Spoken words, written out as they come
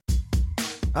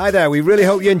Hi there, we really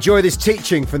hope you enjoy this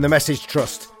teaching from the Message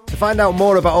Trust. To find out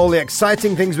more about all the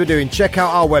exciting things we're doing, check out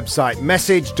our website,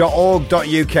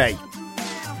 message.org.uk. I've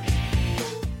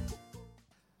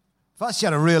actually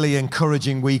had a really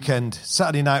encouraging weekend.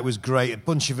 Saturday night was great. A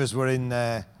bunch of us were in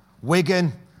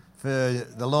Wigan for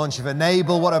the launch of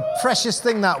Enable. What a precious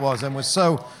thing that was, and we're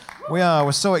so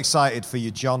excited for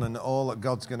you, John, and all that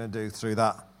God's going to do through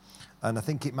that. And I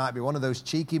think it might be one of those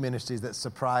cheeky ministries that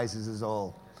surprises us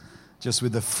all. Just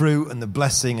with the fruit and the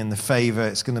blessing and the favour,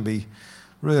 it's going to be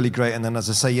really great. And then,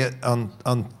 as I say,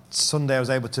 on Sunday I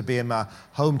was able to be in my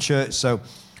home church, so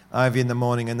Ivy in the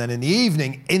morning, and then in the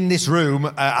evening, in this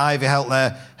room, Ivy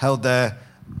held their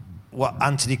what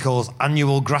Anthony calls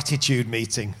annual gratitude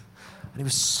meeting. And it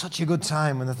was such a good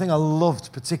time. And the thing I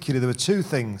loved particularly, there were two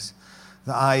things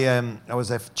that I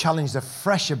was challenged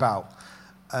afresh about.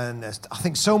 And I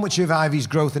think so much of Ivy's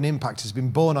growth and impact has been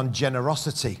born on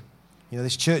generosity. You know,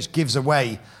 this church gives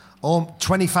away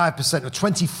 25% or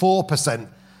 24%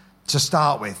 to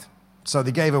start with. So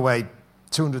they gave away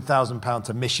 £200,000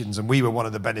 to missions, and we were one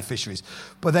of the beneficiaries.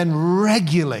 But then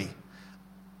regularly,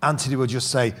 Anthony will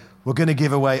just say, we're going to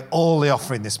give away all the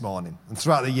offering this morning and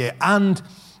throughout the year. And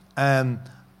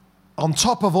on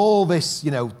top of all this,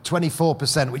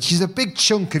 24%, which is a big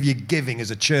chunk of your giving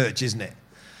as a church, isn't it,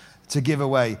 to give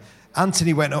away,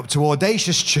 Anthony went up to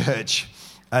Audacious Church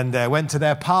and went to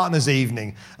their partners'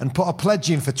 evening and put a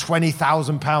pledge in for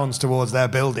 £20,000 towards their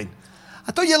building.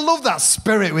 I thought you love that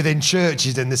spirit within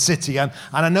churches in the city. And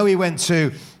I know he went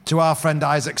to our friend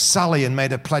Isaac Sally and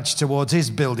made a pledge towards his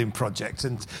building project,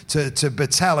 and to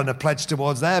Battelle and a pledge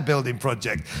towards their building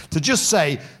project. To just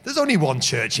say, there's only one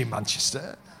church in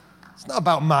Manchester. It's not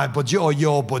about my budget or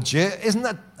your budget, isn't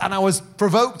that? And I was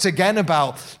provoked again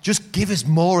about just give us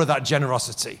more of that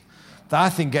generosity that I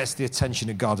think gets the attention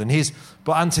of God.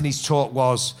 But Anthony's talk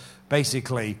was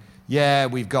basically, yeah,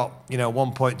 we've got,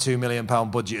 £1.2 million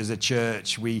budget as a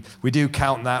church. We do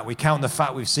count that. We count the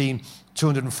fact we've seen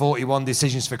 241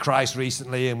 decisions for Christ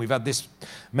recently, and we've had this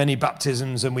many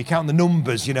baptisms, and we count the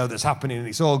numbers, that's happening, and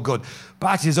it's all good.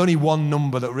 But actually, there's only one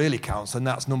number that really counts, and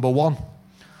that's number one.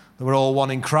 That we're all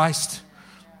one in Christ,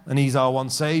 and he's our one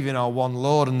Saviour and our one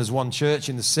Lord, and there's one church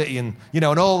in the city, and, and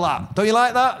all that. Don't you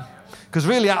like that? Because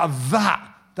really out of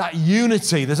that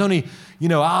unity, there's only,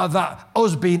 out of that,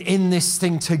 us being in this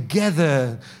thing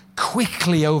together,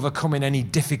 quickly overcoming any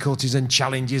difficulties and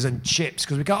challenges and chips,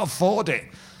 because we can't afford it,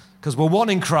 because we're one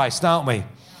in Christ, aren't we?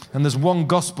 And there's one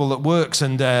gospel that works,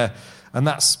 and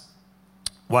that's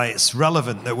why it's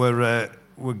relevant that we're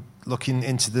looking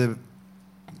into the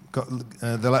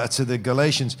letter to the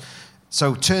Galatians.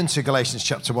 So turn to Galatians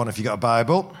chapter 1 if you've got a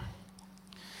Bible.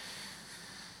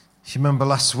 If you remember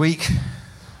last week,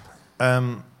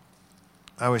 I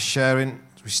was sharing,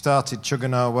 we started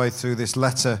chugging our way through this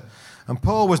letter, and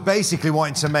Paul was basically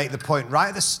wanting to make the point right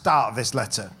at the start of this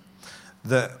letter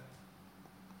that,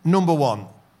 number one,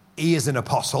 he is an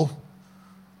apostle,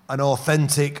 an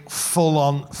authentic,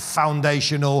 full-on,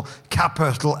 foundational,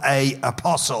 capital A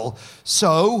apostle.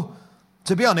 So,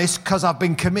 to be honest, because I've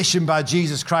been commissioned by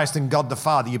Jesus Christ and God the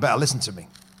Father, you better listen to me.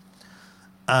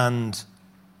 And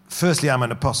firstly, I'm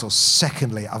an apostle.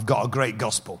 Secondly, I've got a great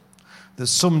gospel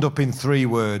that's summed up in 3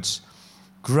 words.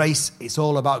 Grace, it's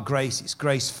all about grace. It's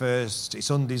grace first.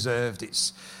 It's undeserved.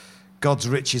 It's God's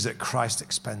riches at Christ's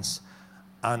expense.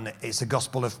 And it's a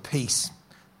gospel of peace.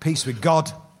 Peace with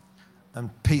God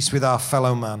and peace with our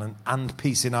fellow man, and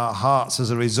peace in our hearts as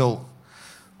a result.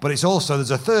 But it's also,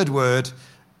 there's a third word,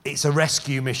 it's a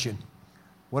rescue mission.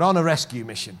 We're on a rescue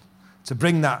mission to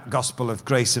bring that gospel of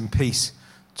grace and peace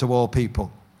to all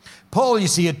people. Paul, you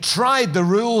see, had tried the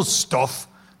rules stuff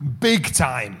big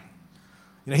time.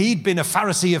 He'd been a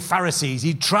Pharisee of Pharisees.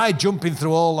 He'd tried jumping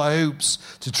through all the hoops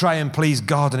to try and please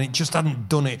God, and it just hadn't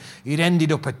done it. He'd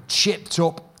ended up a chipped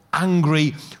up,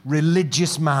 angry,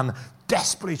 religious man,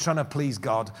 desperately trying to please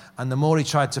God. And the more he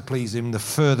tried to please him, the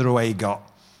further away he got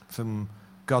from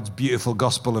God's beautiful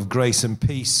gospel of grace and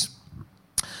peace.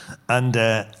 And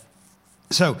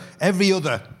so every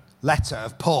other letter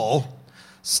of Paul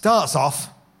starts off,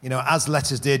 as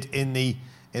letters did in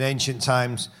ancient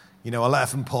times, a letter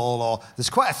from Paul, or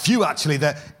there's quite a few actually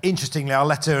that, interestingly, are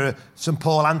letter from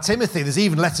Paul and Timothy. There's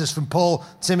even letters from Paul,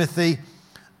 Timothy,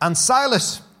 and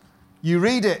Silas. You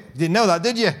read it. You didn't know that,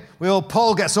 did you?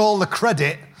 Paul gets all the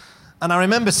credit. And I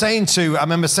remember saying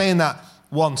that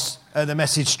once at the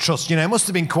Message Trust, it must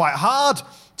have been quite hard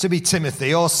to be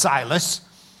Timothy or Silas.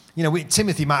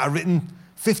 Timothy might have written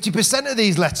 50% of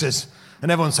these letters. And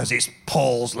everyone says it's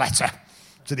Paul's letter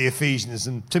to the Ephesians.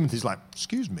 And Timothy's like,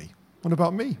 excuse me, what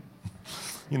about me?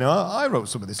 I wrote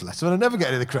some of this letter and I never get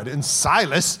any of the credit. And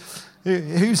Silas,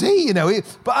 Who's he, you know?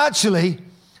 But actually,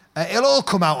 it'll all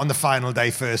come out on the final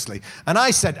day, firstly. And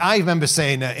I remember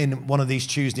saying in one of these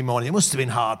Tuesday mornings, it must have been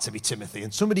hard to be Timothy.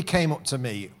 And somebody came up to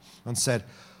me and said,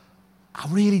 I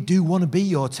really do want to be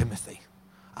your Timothy.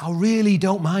 I really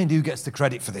don't mind who gets the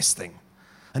credit for this thing.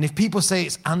 And if people say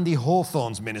it's Andy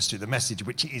Hawthorne's ministry, the message,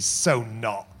 which it is so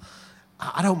not,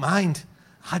 I don't mind.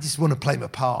 I just want to play my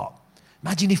part.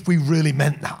 Imagine if we really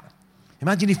meant that.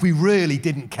 Imagine if we really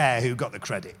didn't care who got the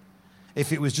credit.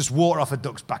 If it was just water off a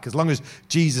duck's back, as long as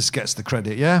Jesus gets the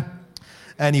credit, yeah?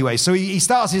 Anyway, so he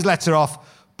starts his letter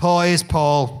off, Paul, here's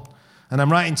Paul, and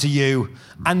I'm writing to you.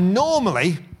 And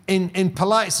normally, in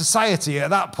polite society at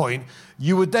that point,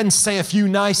 you would then say a few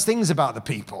nice things about the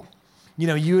people. You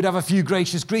know, you would have a few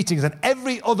gracious greetings, and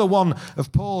every other one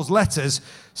of Paul's letters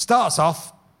starts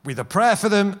off with a prayer for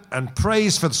them and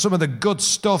praise for some of the good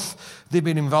stuff they've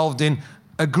been involved in,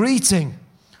 a greeting.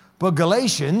 But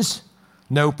Galatians,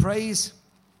 no praise,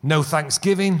 no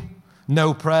thanksgiving,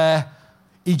 no prayer.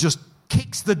 He just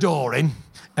kicks the door in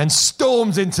and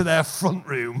storms into their front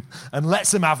room and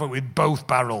lets them have it with both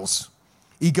barrels.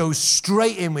 He goes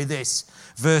straight in with this,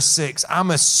 verse 6, I'm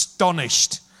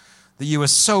astonished that you are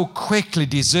so quickly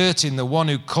deserting the one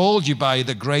who called you by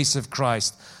the grace of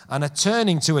Christ and are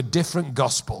turning to a different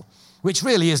gospel, which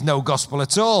really is no gospel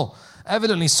at all.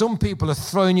 Evidently, some people are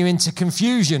throwing you into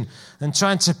confusion and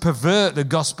trying to pervert the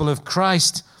gospel of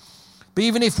Christ. But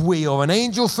even if we or an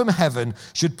angel from heaven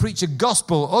should preach a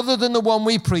gospel other than the one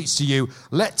we preach to you,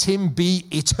 let him be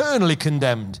eternally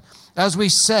condemned. As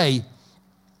we've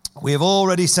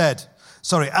already said,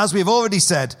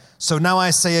 so now I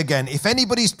say again, if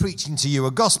anybody's preaching to you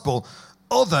a gospel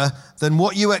other than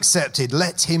what you accepted,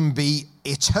 let him be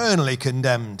eternally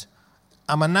condemned.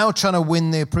 Am I now trying to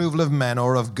win the approval of men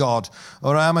or of God?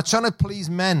 Or am I trying to please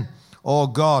men or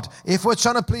God? If we're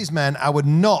trying to please men, I would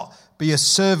not be a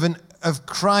servant of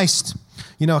Christ.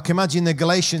 You know, I can imagine the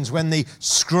Galatians when the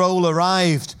scroll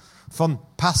arrived from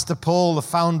Pastor Paul, the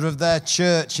founder of their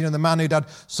church, you know, the man who'd had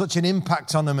such an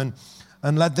impact on them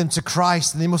and led them to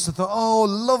Christ. And they must have thought, oh,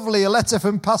 lovely, a letter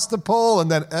from Pastor Paul.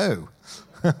 And then,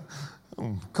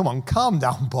 come on, calm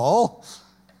down, Paul.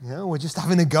 You know, we're just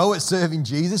having a go at serving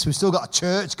Jesus. We've still got a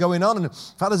church going on. And in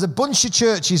fact, there's a bunch of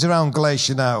churches around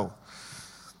Galatia now.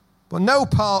 But no,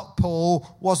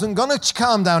 Paul wasn't going to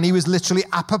calm down. He was literally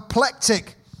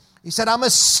apoplectic. He said, I'm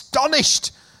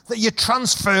astonished that you're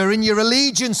transferring your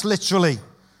allegiance, literally.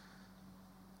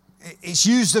 It's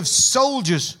used of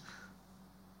soldiers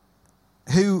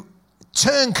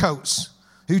turncoats,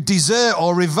 who desert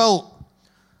or revolt.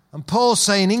 And Paul's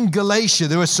saying in Galatia,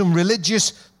 there are some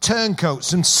religious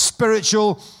turncoats and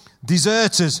spiritual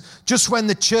deserters. Just when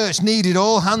the church needed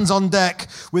all hands on deck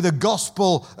with a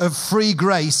gospel of free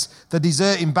grace, they're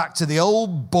deserting back to the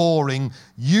old, boring,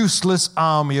 useless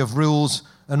army of rules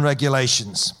and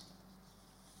regulations.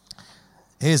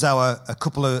 Here's how a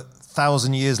couple of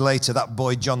thousand years later, that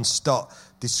boy John Stott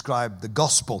described the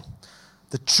gospel.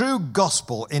 The true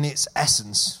gospel in its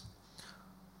essence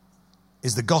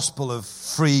is the gospel of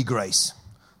free grace.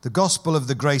 The gospel of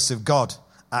the grace of God,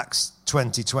 Acts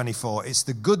 20:24. It's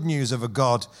the good news of a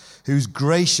God who's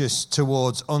gracious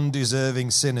towards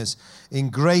undeserving sinners. In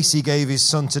grace he gave his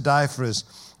son to die for us.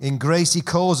 In grace he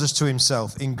calls us to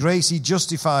himself. In grace he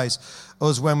justifies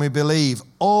us when we believe.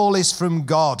 All is from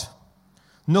God.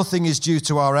 Nothing is due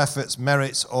to our efforts,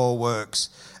 merits, or works.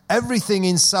 Everything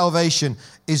in salvation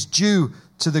is due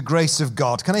to the grace of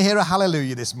God. Can I hear a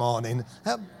hallelujah this morning?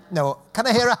 No, can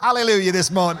I hear a hallelujah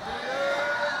this morning?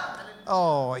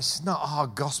 Oh, it's not our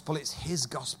gospel, it's his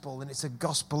gospel, and it's a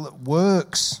gospel that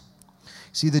works.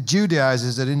 See, the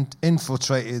Judaizers had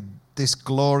infiltrated this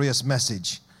glorious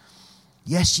message.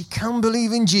 Yes, you can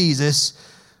believe in Jesus,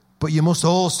 but you must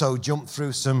also jump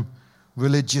through some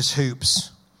religious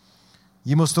hoops.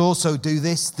 You must also do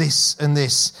this, this, and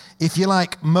this. If you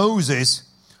like, Moses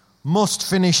must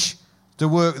finish the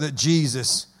work that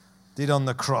Jesus did on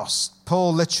the cross.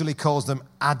 Paul literally calls them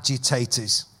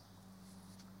agitators.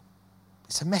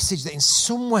 It's a message that in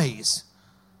some ways,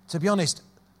 to be honest,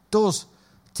 does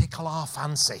tickle our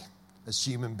fancy as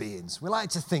human beings. We like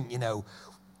to think,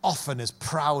 often as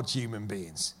proud human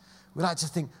beings. We like to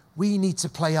think we need to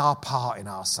play our part in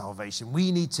our salvation.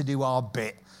 We need to do our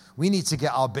bit. We need to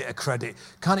get our bit of credit.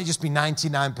 Can't it just be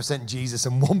 99% Jesus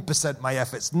and 1% my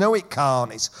efforts? No, it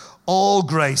can't. It's all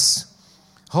grace.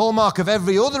 Hallmark of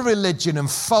every other religion and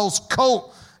false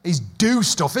cult is do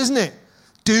stuff, isn't it?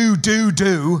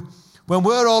 Do. When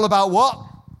we're all about what?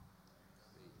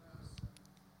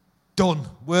 Done.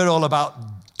 We're all about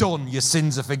done. Your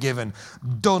sins are forgiven.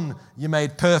 Done. You're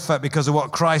made perfect because of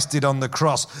what Christ did on the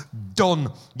cross.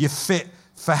 Done. You're fit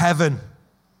for heaven.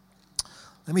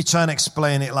 Let me try and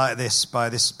explain it like this by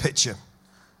this picture.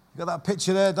 You got that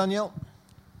picture there, Danielle?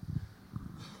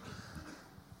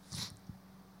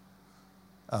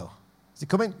 Oh, is it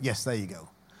coming? Yes, there you go.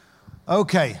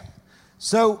 Okay,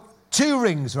 so 2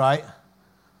 rings, right,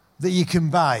 that you can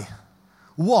buy.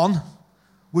 One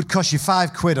would cost you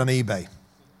 £5 on eBay.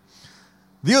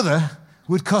 The other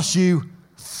would cost you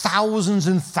thousands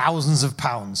and thousands of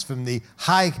pounds from the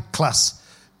high-class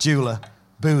jeweller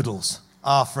Boodles,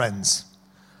 our friends.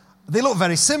 They look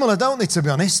very similar, don't they, to be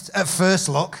honest, at first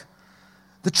look.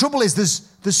 The trouble is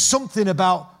there's something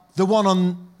about the one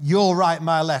on your right,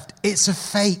 my left. It's a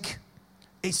fake.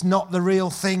 It's not the real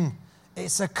thing.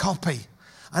 It's a copy.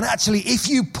 And actually, if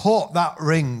you put that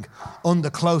ring under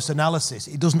close analysis,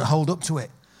 it doesn't hold up to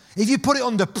it. If you put it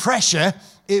under pressure,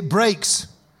 it breaks.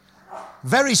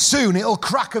 Very soon, it'll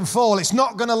crack and fall. It's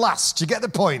not going to last. You get the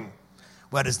point?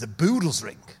 Whereas the Boodles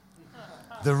ring,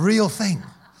 the real thing,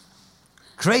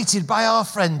 created by our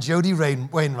friend Jody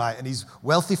Wainwright and his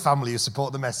wealthy family who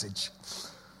support the message,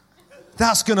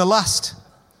 that's going to last.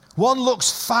 One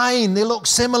looks fine. They look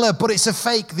similar, but it's a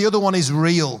fake. The other one is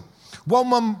real.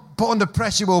 One put under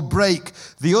pressure will break.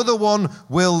 The other one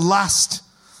will last.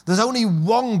 There's only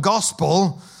one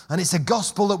gospel, and it's a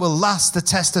gospel that will last the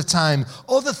test of time.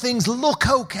 Other things look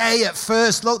okay at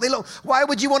first. Why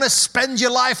would you want to spend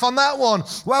your life on that one?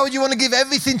 Why would you want to give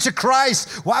everything to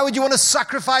Christ? Why would you want to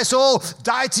sacrifice all,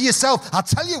 die to yourself? I'll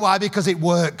tell you why, because it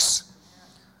works.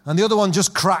 And the other one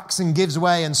just cracks and gives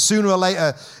way, and sooner or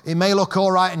later, it may look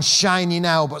all right and shiny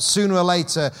now, but sooner or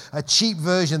later, a cheap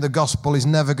version of the gospel is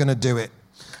never going to do it.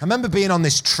 I remember being on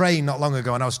this train not long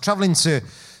ago, and I was traveling to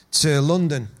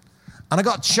London, and I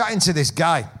got chatting to this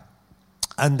guy,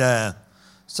 and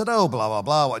said, oh, blah, blah,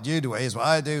 blah, what do you do? Here's what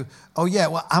I do. Oh, yeah,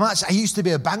 well, I used to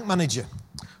be a bank manager,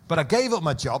 but I gave up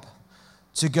my job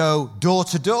to go door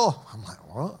to door. I'm like,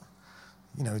 what?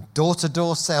 You know,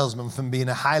 door-to-door salesman from being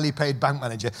a highly paid bank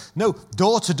manager. No,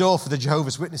 door-to-door for the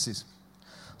Jehovah's Witnesses.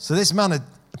 So this man had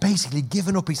basically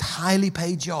given up his highly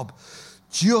paid job.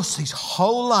 Just his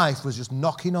whole life was just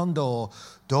knocking on door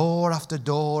after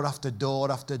door after door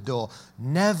after door,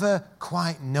 never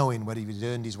quite knowing whether he had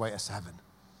earned his way to heaven.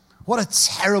 What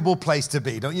a terrible place to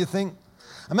be, don't you think?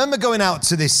 I remember going out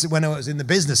to this when I was in the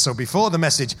business, so before the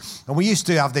message, and we used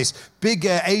to have this big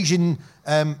Asian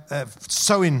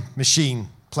sewing machine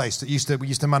place that we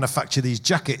used to manufacture these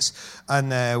jackets,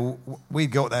 and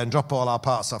we'd go up there and drop all our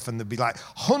parts off, and there'd be like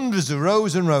hundreds of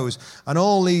rows and rows, and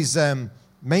all these,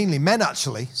 mainly men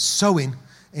actually, sewing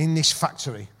in this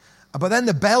factory. But then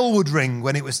the bell would ring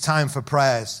when it was time for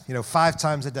prayers, 5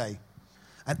 times a day,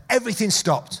 and everything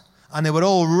stopped, and they would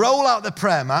all roll out the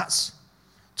prayer mats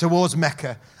towards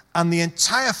Mecca, and the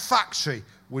entire factory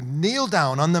would kneel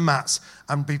down on the mats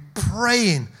and be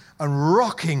praying and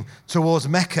rocking towards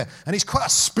Mecca. And it's quite a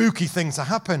spooky thing to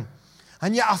happen.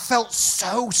 And yet I felt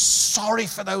so sorry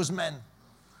for those men.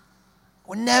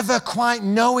 We're never quite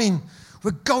knowing.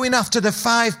 We're going after the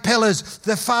 5 pillars,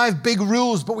 the 5 big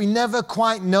rules, but we never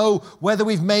quite know whether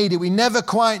we've made it. We never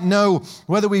quite know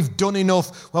whether we've done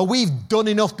enough. Well, we've done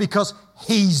enough because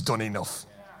He's done enough.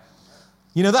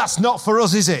 That's not for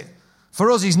us, is it? For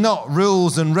us, He's not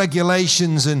rules and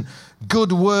regulations and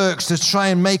good works to try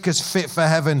and make us fit for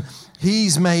heaven.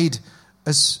 He's made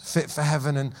us fit for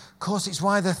heaven. And of course, it's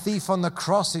why the thief on the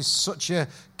cross is such a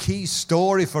key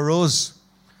story for us.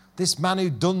 This man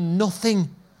who'd done nothing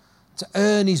to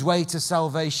earn his way to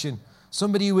salvation.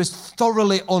 Somebody who was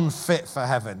thoroughly unfit for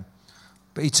heaven.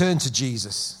 But he turned to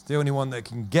Jesus, the only one that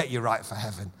can get you right for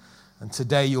heaven. And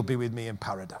today you'll be with me in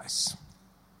paradise.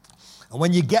 And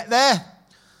when you get there,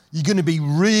 you're going to be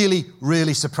really,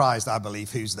 really surprised, I believe,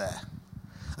 who's there.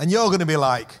 And you're going to be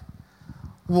like,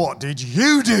 what did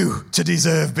you do to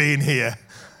deserve being here?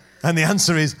 And the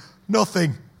answer is,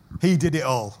 nothing. He did it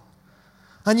all.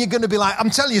 And you're going to be like, I'm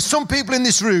telling you, some people in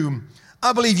this room,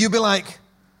 I believe you'll be like,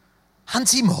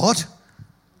 Auntie Maud,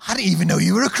 I didn't even know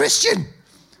you were a Christian.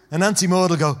 And Auntie Maud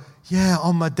will go, yeah,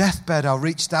 on my deathbed, I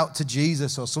reached out to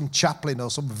Jesus, or some chaplain or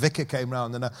some vicar came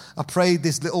round, and I prayed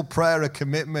this little prayer of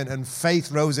commitment, and faith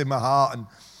rose in my heart. And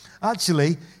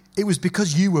actually, it was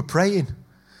because you were praying.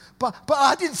 But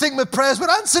I didn't think my prayers were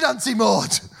answered, Auntie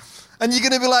Maud. And you're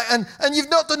going to be like, and you've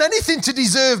not done anything to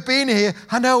deserve being here.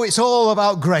 I know, it's all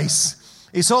about grace.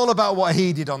 It's all about what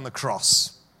He did on the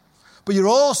cross. But you're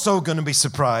also going to be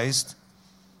surprised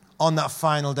on that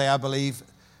final day, I believe,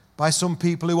 by some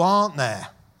people who aren't there.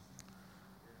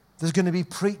 There's going to be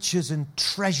preachers and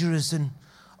treasurers and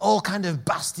all kind of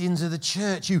bastions of the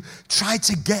church who try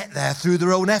to get there through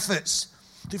their own efforts.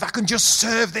 If I can just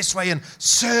serve this way and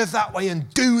serve that way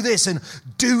and do this and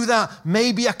do that,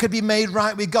 maybe I could be made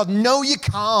right with God. No, you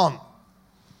can't.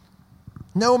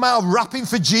 No amount of rapping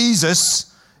for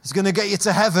Jesus is going to get you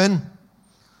to heaven,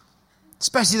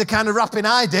 especially the kind of rapping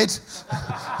I did.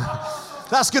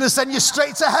 That's going to send you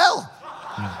straight to hell.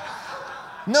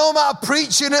 No amount of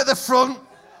preaching at the front,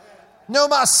 no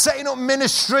amount of setting up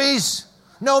ministries,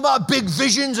 no amount of big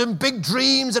visions and big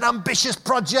dreams and ambitious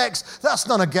projects, that's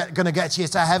not going to get you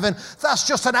to heaven. That's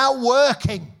just an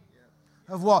outworking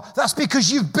of what? That's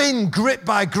because you've been gripped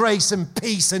by grace and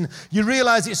peace and you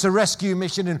realize it's a rescue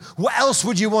mission. And what else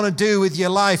would you want to do with your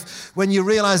life when you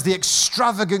realize the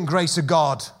extravagant grace of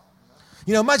God?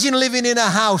 You know, imagine living in a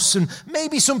house, and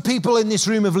maybe some people in this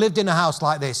room have lived in a house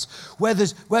like this, where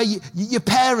your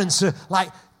parents are like,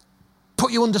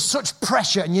 put you under such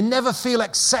pressure and you never feel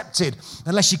accepted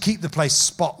unless you keep the place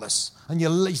spotless and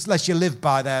unless you live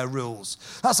by their rules.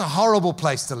 That's a horrible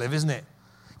place to live, isn't it?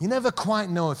 You never quite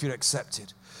know if you're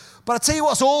accepted. But I tell you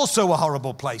what's also a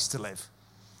horrible place to live.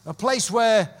 A place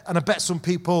where, and I bet some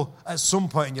people at some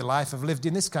point in your life have lived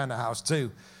in this kind of house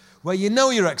too, where you know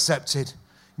you're accepted,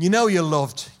 you know you're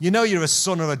loved, you know you're a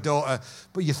son or a daughter,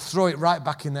 but you throw it right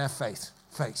back in their face.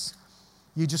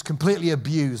 You just completely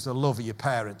abuse the love of your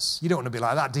parents. You don't want to be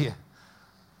like that, do you?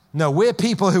 No, we're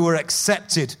people who are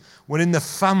accepted. We're in the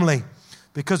family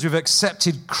because we've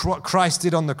accepted what Christ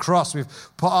did on the cross. We've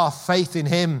put our faith in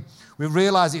him. We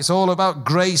realize it's all about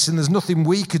grace and there's nothing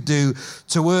we could do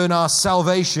to earn our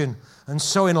salvation. And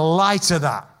so in light of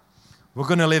that, we're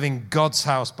going to live in God's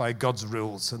house by God's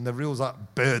rules. And the rules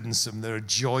aren't burdensome. They're a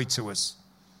joy to us.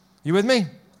 You with me?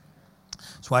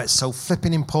 That's why it's so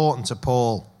flipping important to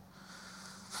Paul.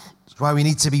 That's why we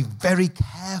need to be very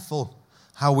careful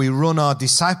how we run our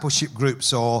discipleship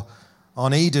groups or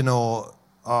on Eden or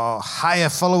higher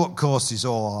follow-up courses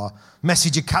or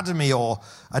Message Academy or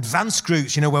advanced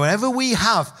groups. You know, wherever we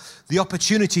have the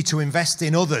opportunity to invest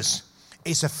in others,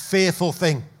 it's a fearful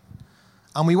thing.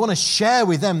 And we want to share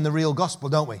with them the real gospel,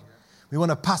 don't we? We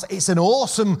want to pass. It's an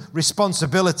awesome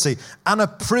responsibility and a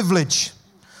privilege,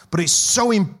 but it's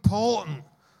so important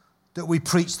that we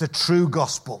preach the true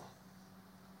gospel.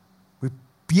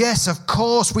 Yes, of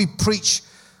course, we preach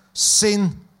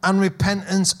sin and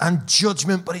repentance and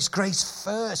judgment, but it's grace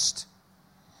first.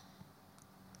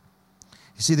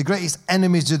 You see, the greatest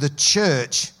enemies of the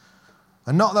church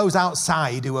are not those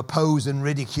outside who oppose and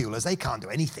ridicule us. They can't do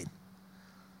anything.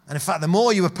 And in fact, the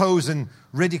more you oppose and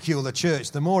ridicule the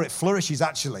church, the more it flourishes,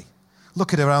 actually.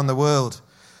 Look at it around the world.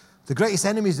 The greatest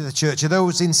enemies of the church are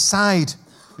those inside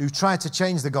who try to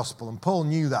change the gospel, and Paul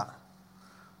knew that.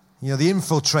 You know, the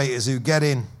infiltrators who get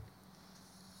in.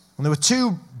 And there were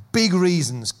two big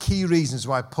reasons, key reasons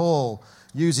why Paul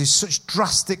uses such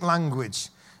drastic language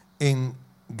in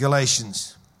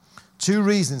Galatians. Two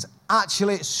reasons.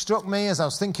 Actually, it struck me as I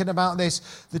was thinking about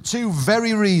this, the two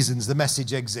very reasons the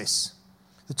message exists.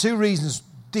 The two reasons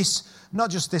this,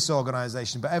 not just this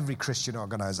organization, but every Christian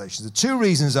organization. The two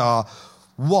reasons are,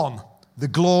 one, the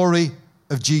glory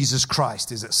of Jesus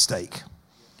Christ is at stake.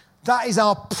 That is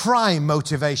our prime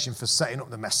motivation for setting up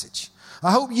the message.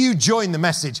 I hope you join the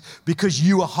message because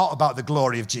you are hot about the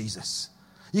glory of Jesus.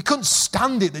 You couldn't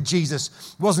stand it that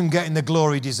Jesus wasn't getting the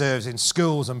glory he deserves in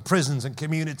schools and prisons and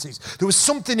communities. There was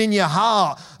something in your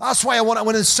heart. That's why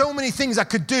when there's so many things I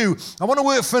could do, I want to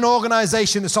work for an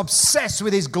organization that's obsessed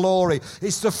with his glory.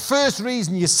 It's the first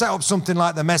reason you set up something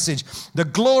like the message. The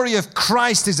glory of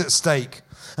Christ is at stake.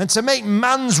 And to make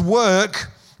man's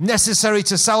work necessary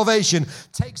to salvation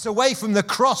takes away from the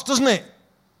cross, doesn't it?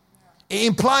 It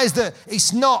implies that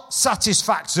it's not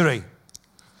satisfactory.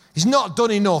 It's not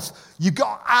done enough. You've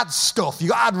got to add stuff.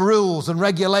 You've got to add rules and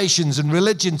regulations and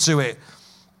religion to it.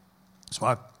 That's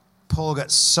why Paul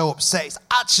gets so upset. It's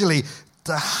actually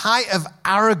the height of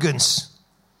arrogance.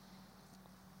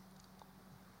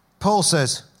 Paul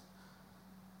says,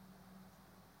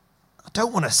 I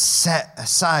don't want to set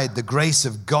aside the grace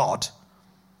of God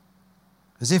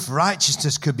as if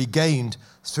righteousness could be gained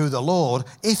through the Lord.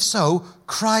 If so,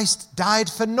 Christ died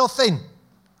for nothing.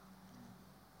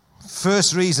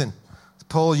 First reason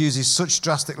Paul uses such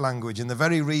drastic language, and the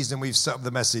very reason we've set up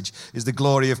the message is the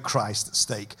glory of Christ at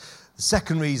stake. The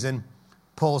second reason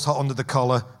Paul's hot under the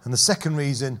collar, and the second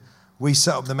reason we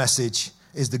set up the message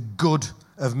is the good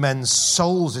of men's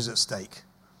souls is at stake.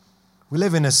 We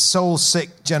live in a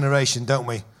soul-sick generation, don't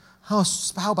we?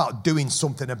 How about doing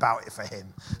something about it for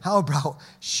him? How about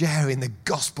sharing the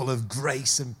gospel of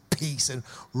grace and peace and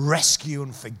rescue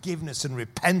and forgiveness and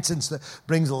repentance that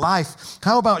brings life?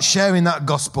 How about sharing that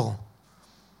gospel?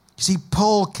 You see,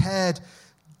 Paul cared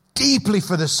deeply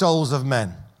for the souls of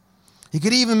men. He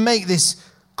could even make this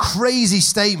crazy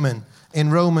statement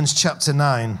in Romans chapter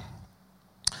 9,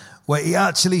 where he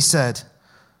actually said,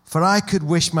 "For I could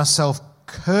wish myself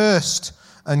cursed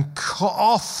and cut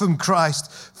off from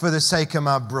Christ for the sake of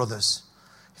my brothers.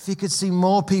 If he could see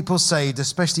more people saved,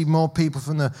 especially more people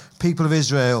from the people of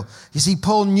Israel. You see,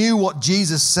 Paul knew what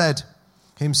Jesus said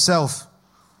himself.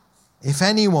 If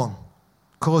anyone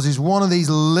causes one of these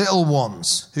little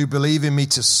ones who believe in me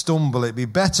to stumble, it'd be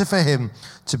better for him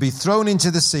to be thrown into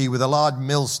the sea with a large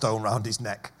millstone round his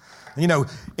neck. You know,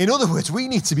 in other words, we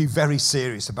need to be very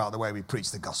serious about the way we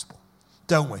preach the gospel,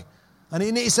 don't we? And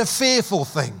it's a fearful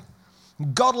thing.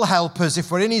 God will help us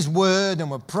if we're in his word and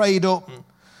we're prayed up.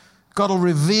 God will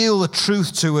reveal the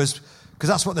truth to us, because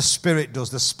that's what the Spirit does.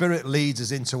 The Spirit leads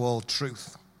us into all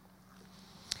truth.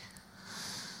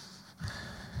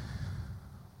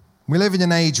 We live in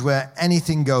an age where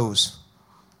anything goes.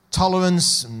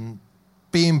 Tolerance and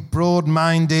being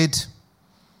broad-minded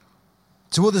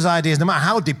to others' ideas, no matter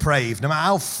how depraved, no matter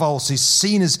how false, is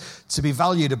seen as to be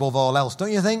valued above all else,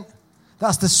 don't you think?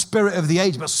 That's the spirit of the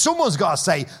age. But someone's got to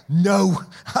say, no,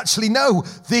 actually, no,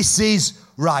 this is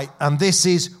right and this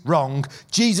is wrong.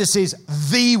 Jesus is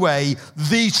the way,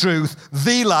 the truth,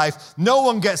 the life. No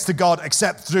one gets to God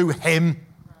except through him.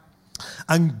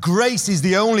 And grace is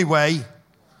the only way.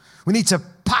 We need to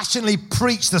passionately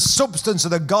preach the substance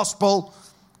of the gospel,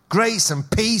 grace and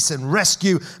peace and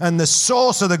rescue, and the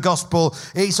source of the gospel.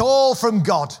 It's all from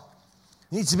God.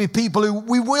 We need to be people who,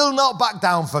 we will not back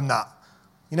down from that.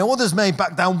 You know, others may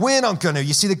back down. We're not going to.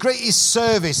 You see, the greatest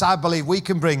service, I believe, we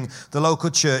can bring the local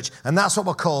church, and that's what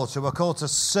we're called to. We're called to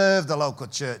serve the local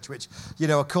church, which, you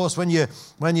know, of course, when you're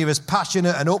as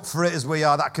passionate and up for it as we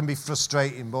are, that can be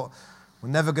frustrating, but we're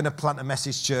never going to plant a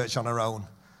message church on our own.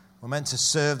 We're meant to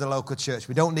serve the local church.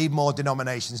 We don't need more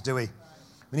denominations, do we?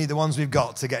 We need the ones we've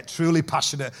got to get truly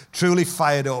passionate, truly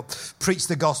fired up, preach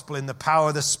the gospel in the power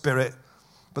of the Spirit.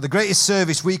 But the greatest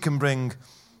service we can bring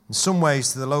in some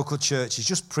ways to the local church is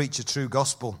just preach a true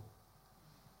gospel.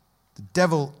 The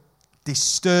devil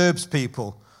disturbs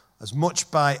people as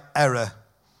much by error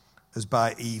as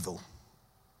by evil.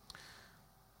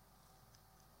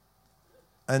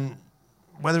 And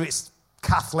whether it's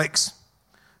Catholics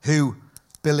who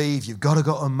believe you've got to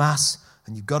go to Mass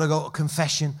and you've got to go to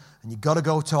confession and you've got to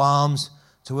go to alms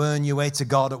to earn your way to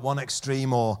God at one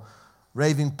extreme, or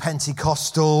raving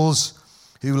Pentecostals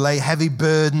who lay heavy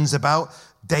burdens about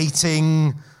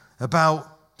dating,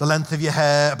 about the length of your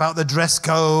hair, about the dress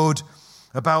code,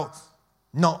 about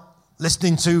not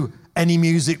listening to any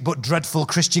music but dreadful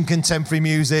Christian contemporary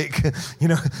music. You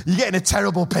know, you get in a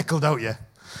terrible pickle, don't you?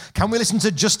 Can we listen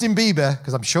to Justin Bieber?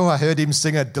 Because I'm sure I heard him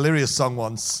sing a Delirious song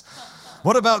once.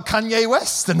 What about Kanye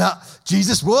West and that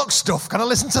Jesus Walks stuff? Can I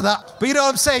listen to that? But you know what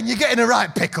I'm saying? You get in a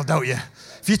right pickle, don't you?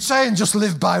 If you try and just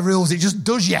live by rules, it just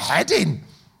does your head in.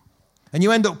 And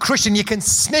you end up Christian. You can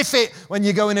sniff it when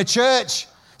you go in a church.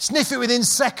 Sniff it within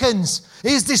seconds.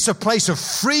 Is this a place of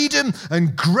freedom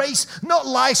and grace? Not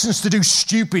licensed to do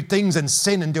stupid things and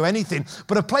sin and do anything,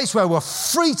 but a place where we're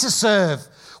free to serve.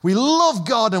 We love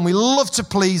God and we love to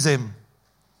please him.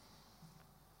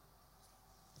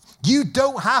 You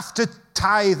don't have to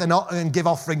tithe and give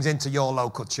offerings into your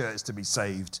local church to be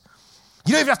saved.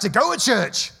 You don't even have to go to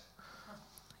church.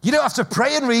 You don't have to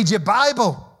pray and read your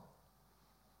Bible.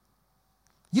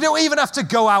 You don't even have to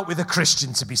go out with a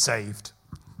Christian to be saved.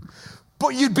 But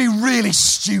you'd be really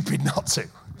stupid not to.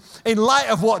 In light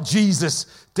of what Jesus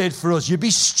did for us, you'd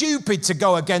be stupid to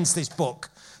go against this book.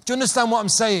 Do you understand what I'm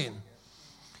saying?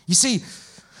 You see,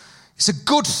 it's a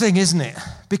good thing, isn't it?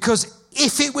 Because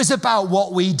if it was about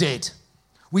what we did,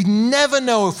 we'd never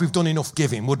know if we've done enough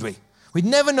giving, would we? We'd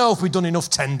never know if we'd done enough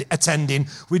attending.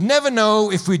 We'd never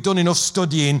know if we'd done enough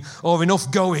studying or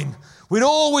enough going. We'd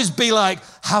always be like,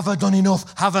 have I done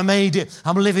enough? Have I made it?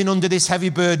 I'm living under this heavy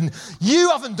burden. You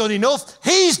haven't done enough.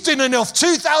 He's done enough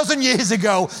 2,000 years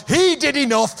ago. He did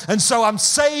enough. And so I'm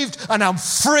saved and I'm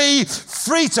free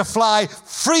to fly,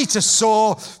 free to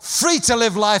soar, free to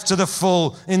live life to the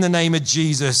full in the name of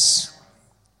Jesus.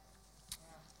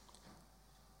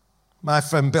 My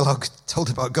friend Bill Hogg told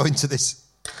about going to this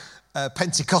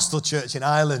Pentecostal church in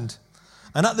Ireland.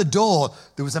 And at the door,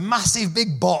 there was a massive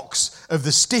big box of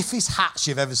the stiffest hats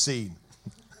you've ever seen.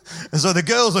 And so the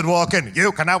girls would walk in,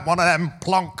 you can have one of them,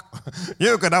 plonk.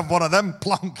 You can have one of them,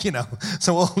 plonk, you know.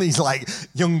 So all these like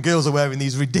young girls are wearing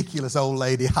these ridiculous old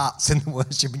lady hats in the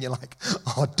worship, and you're like,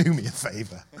 oh, do me a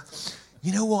favour.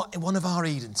 You know what? One of our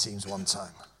Eden teams one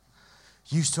time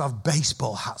used to have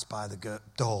baseball hats by the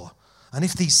door. And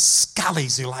if these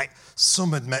scallies who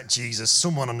some had met Jesus,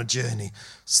 someone on a journey,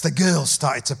 so the girls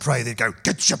started to pray, they'd go,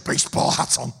 get your baseball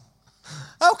hat on.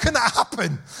 How can that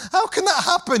happen? How can that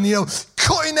happen? You know,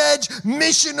 cutting edge,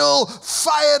 missional,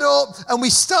 fired up, and we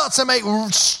start to make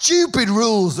stupid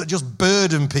rules that just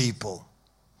burden people.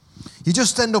 You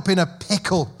just end up in a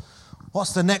pickle.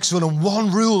 What's the next one? And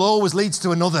one rule always leads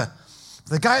to another.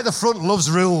 The guy at the front loves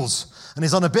rules and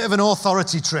is on a bit of an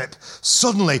authority trip.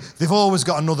 Suddenly, they've always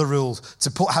got another rule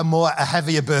to put a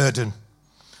heavier burden.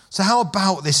 So how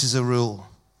about this as a rule?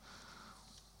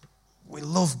 We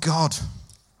love God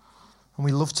and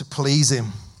we love to please him.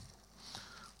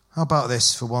 How about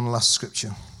this for one last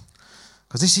scripture?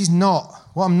 Because this is not,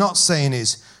 what I'm not saying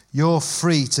is you're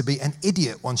free to be an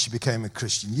idiot once you became a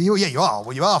Christian. You are.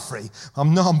 Well, you are free.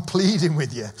 I'm pleading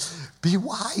with you. Be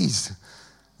wise.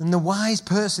 And the wise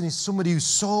person is somebody who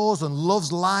soars and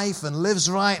loves life and lives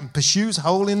right and pursues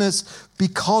holiness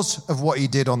because of what he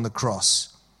did on the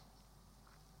cross.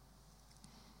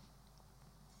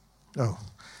 Oh.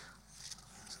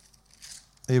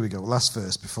 Here we go, last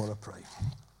verse before I pray.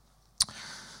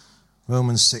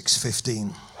 Romans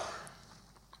 6:15.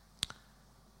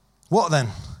 What then?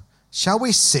 Shall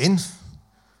we sin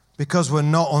because we're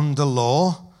not under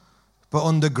law, but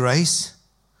under grace?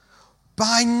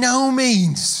 By no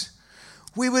means.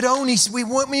 We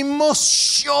must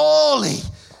surely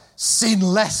sin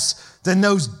less than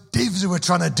those divs who are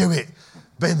trying to do it,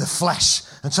 but in the flesh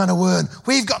and trying to earn.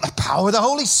 We've got the power of the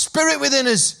Holy Spirit within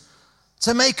us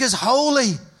to make us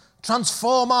holy,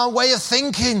 transform our way of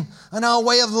thinking and our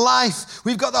way of life.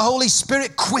 We've got the Holy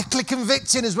Spirit quickly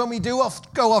convicting us when we do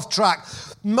go off track.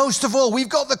 Most of all, we've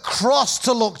got the cross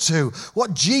to look to.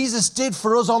 What Jesus did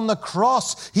for us on the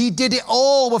cross, he did it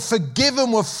all. We're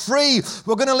forgiven, we're free,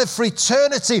 we're going to live for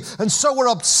eternity. And so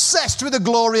we're obsessed with the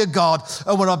glory of God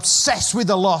and we're obsessed with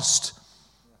the lost,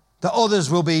 that others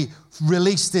will be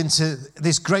released into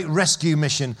this great rescue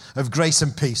mission of grace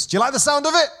and peace. Do you like the sound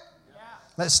of it?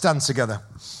 Let's stand together.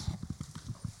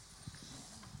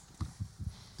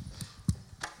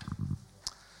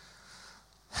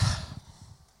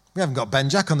 We haven't got Ben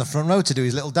Jack on the front row to do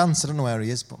his little dance. I don't know where he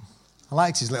is, but I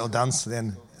liked his little dance at the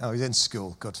end. Oh, he's in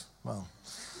school. Good. Well.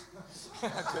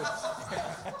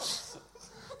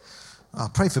 I'll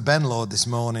pray for Ben, Lord, this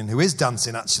morning, who is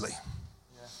dancing, actually.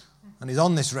 And he's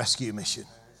on this rescue mission.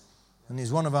 And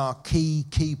he's one of our key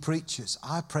preachers.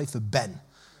 I pray for Ben.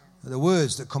 The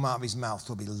words that come out of his mouth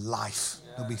will be life.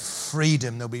 There'll be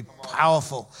freedom. They'll be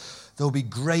powerful. There'll be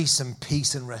grace and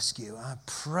peace and rescue. I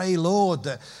pray, Lord,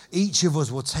 that each of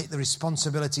us will take the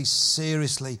responsibility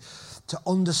seriously to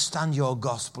understand your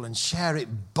gospel and share it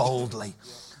boldly.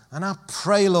 And I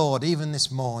pray, Lord, even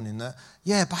this morning that,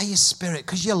 by your Spirit,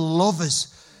 because you love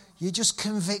us, you just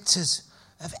convict us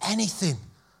of anything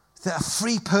that a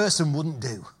free person wouldn't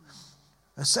do.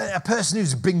 A person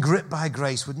who's been gripped by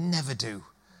grace would never do.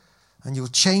 And you'll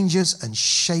change us and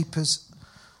shape us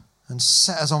and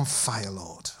set us on fire,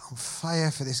 Lord. On fire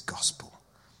for this gospel.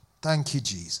 Thank you,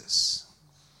 Jesus.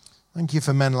 Thank you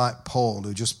for men like Paul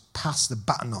who just pass the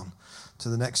baton on to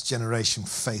the next generation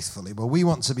faithfully. Well, we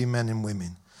want to be men and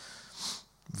women.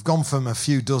 We've gone from a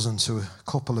few dozen to a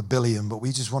couple of billion, but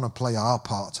we just want to play our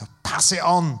part to pass it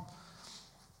on.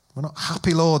 We're not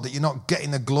happy, Lord, that you're not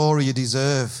getting the glory you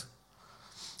deserve.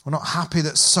 We're not happy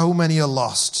that so many are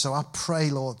lost. So I pray,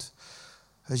 Lord,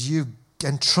 as you've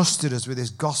entrusted us with this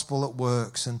gospel that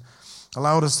works and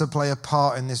allowed us to play a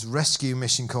part in this rescue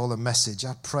mission called A Message,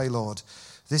 I pray, Lord,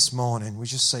 this morning we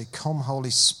just say, come,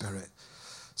 Holy Spirit.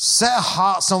 Set our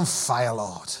hearts on fire,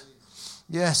 Lord.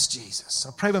 Yes, Jesus.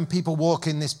 I pray when people walk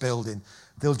in this building,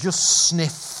 they'll just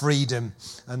sniff freedom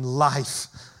and life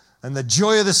and the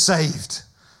joy of the saved,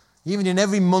 even in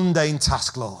every mundane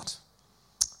task, Lord.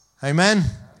 Amen.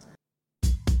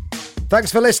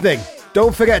 Thanks for listening.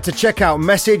 Don't forget to check out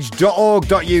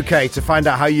message.org.uk to find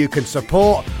out how you can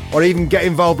support or even get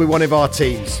involved with one of our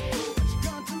teams.